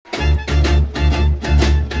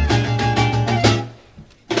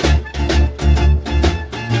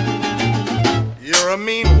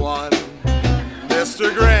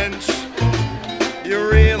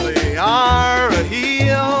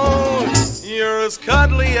You're as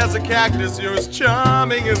cuddly as a cactus, you're as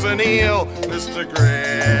charming as an eel, Mr.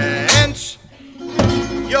 Grinch.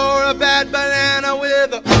 You're a bad banana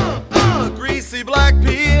with a greasy black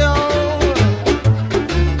peel.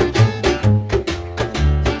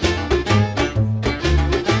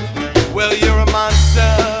 Well, you're a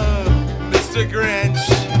monster, Mr. Grinch.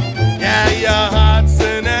 Yeah, your heart's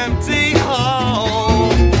an empty hole.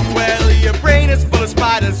 Well, your brain is full of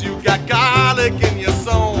spiders, you got garlic in your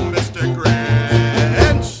soul, Mr. Grinch.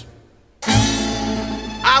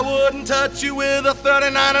 I wouldn't touch you with a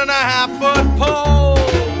 39.5-foot pole.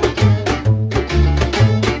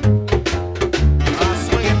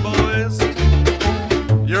 Swing it, boys.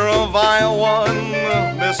 You're a vile one,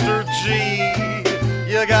 Mr. G.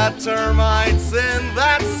 You got termites in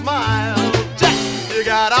that smile. You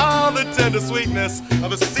got all the tender sweetness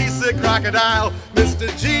of a seasick crocodile, Mr.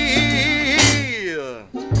 G.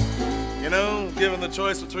 You know, given the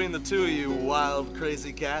choice between the two of you wild,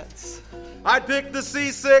 crazy cats, I'd pick the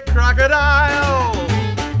seasick crocodile.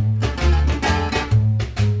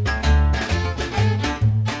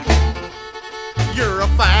 You're a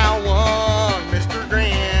foul one, Mr.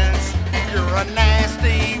 Grinch. You're a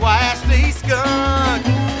nasty, wasty skunk.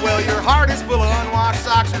 Well, your heart is full of unwashed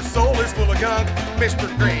socks, your soul is full of gunk, Mr.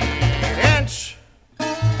 Grinch.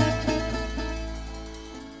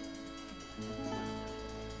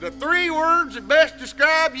 The 3 words that best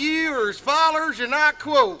describe you are as follows, and I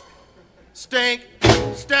quote: stink,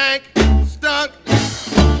 stank, stunk.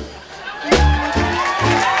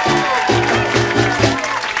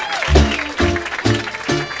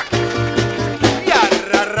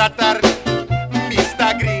 Mr.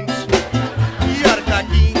 Grinch, you're the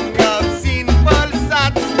king of sinful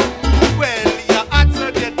thoughts. Well, your hearts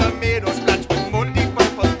are the tomato splash with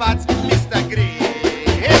multi-purpose spots, Mr.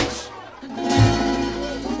 Grinch.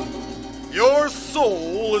 Your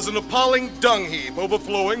soul is an appalling dung heap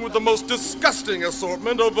overflowing with the most disgusting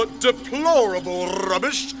assortment of deplorable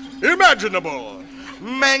rubbish imaginable.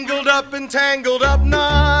 Mangled up and tangled up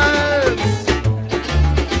nuts.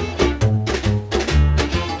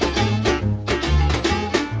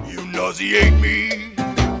 Nauseate me,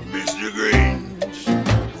 Mr. Grinch,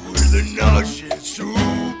 with a nauseous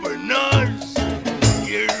super nuts.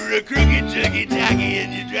 You're a crooked juggy tacky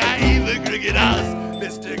and you drive a crooked house,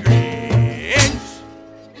 Mr. Grinch.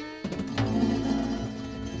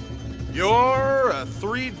 You're a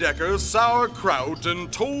 3-decker sauerkraut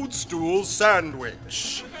and toadstool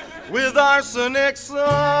sandwich with arsenic sauce.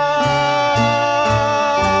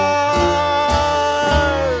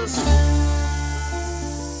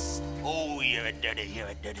 You're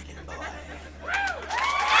a dirty little boy.